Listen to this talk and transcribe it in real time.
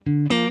Hi,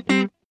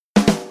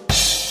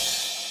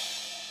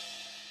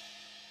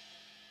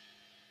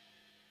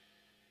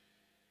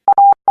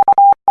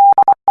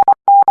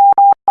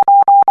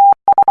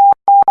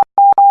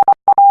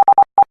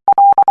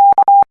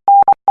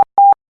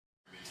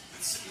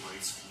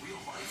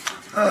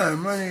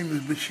 my name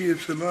is Bashir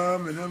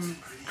Salam, and I'm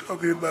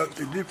talking about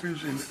the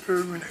difference in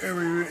urban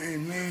area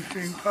and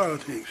mainstream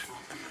politics.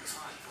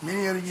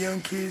 Many of the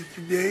young kids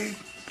today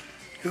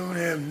don't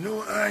have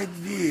no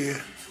idea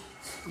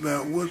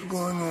about what's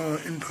going on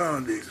in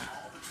politics.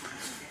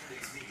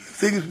 I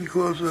think it's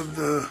because of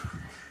the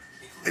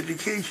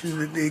education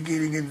that they're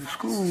getting in the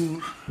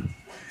schools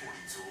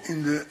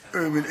in the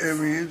urban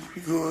areas,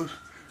 because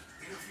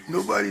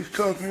nobody's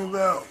talking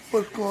about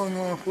what's going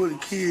on for the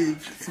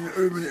kids in the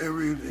urban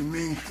areas in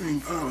mainstream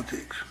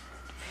politics,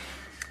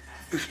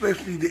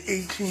 especially the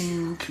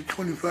 18 to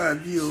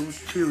 25-year-old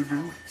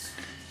children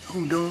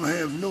who don't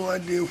have no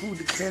idea who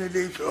the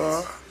candidates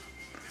are,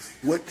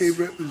 what they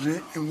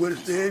represent, and what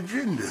is their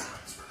agenda.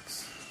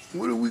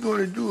 What are we going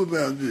to do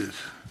about this?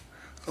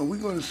 Are we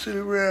going to sit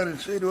around and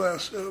say to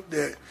ourselves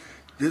that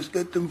just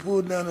let them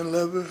pull down the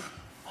lever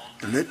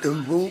and let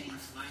them vote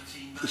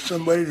for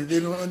somebody that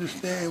they don't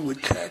understand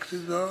what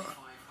taxes are,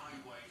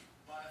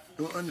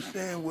 don't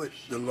understand what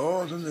the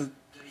laws in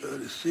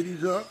the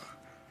cities are?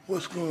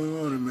 What's going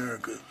on in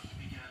America?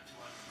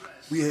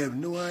 We have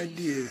no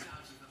idea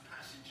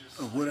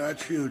of what our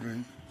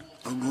children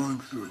are going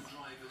through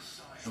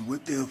and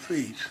what they'll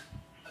face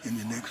in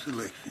the next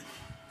election.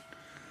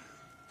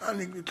 I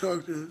need to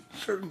talk to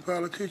certain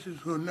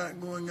politicians who are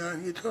not going out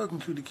here talking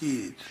to the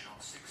kids,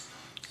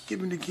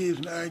 giving the kids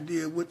an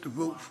idea of what to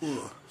vote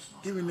for,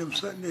 giving them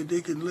something that they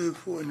can live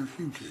for in the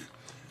future.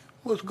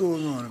 What's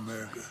going on in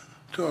America?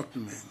 Talk to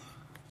me.